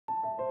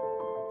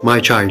My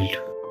child,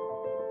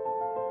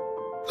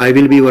 I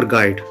will be your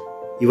guide,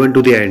 even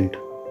to the end.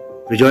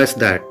 Rejoice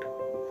that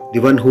the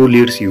one who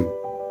leads you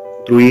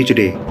through each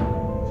day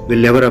will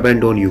never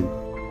abandon you.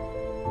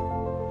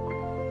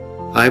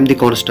 I am the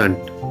constant.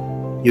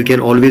 You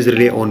can always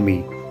rely on me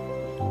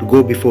to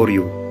go before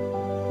you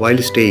while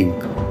staying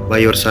by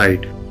your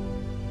side.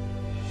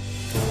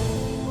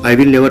 I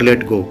will never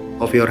let go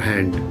of your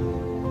hand.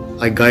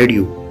 I guide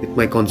you with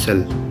my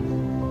counsel,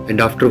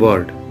 and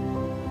afterward,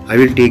 I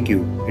will take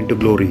you into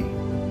glory.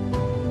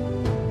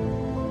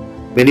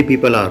 Many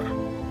people are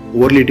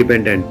overly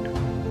dependent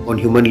on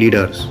human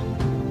leaders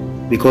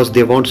because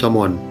they want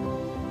someone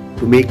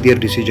to make their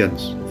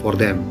decisions for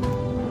them.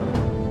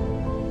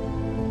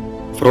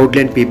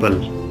 Fraudulent people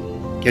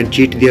can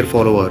cheat their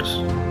followers.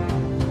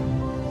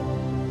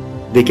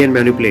 They can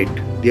manipulate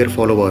their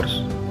followers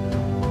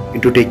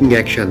into taking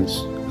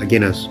actions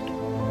against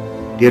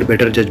their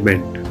better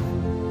judgment.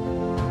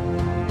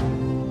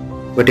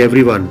 But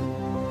everyone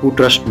who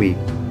trusts me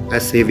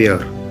as Savior,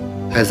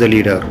 as a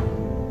leader,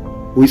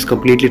 who is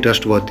completely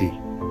trustworthy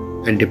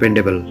and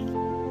dependable.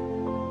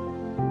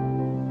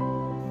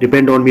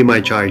 Depend on me, my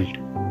child.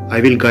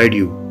 I will guide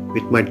you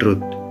with my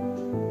truth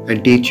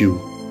and teach you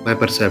my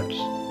precepts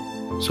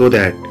so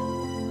that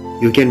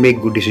you can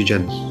make good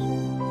decisions.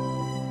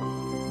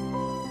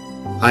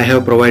 I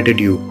have provided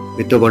you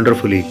with a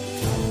wonderfully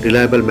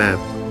reliable map,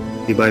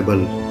 the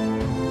Bible.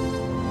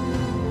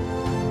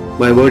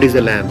 My word is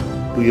a lamp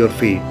to your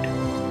feet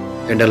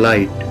and a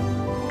light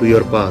to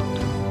your path.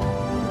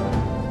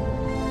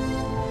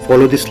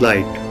 Follow this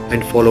light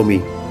and follow me,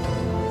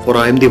 for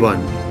I am the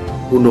one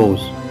who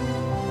knows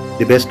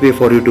the best way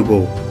for you to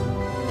go.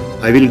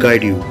 I will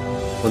guide you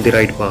on the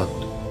right path.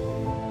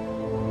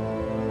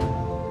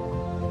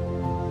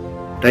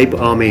 Type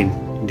Amen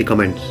in the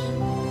comments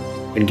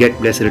and get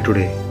blessed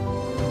today.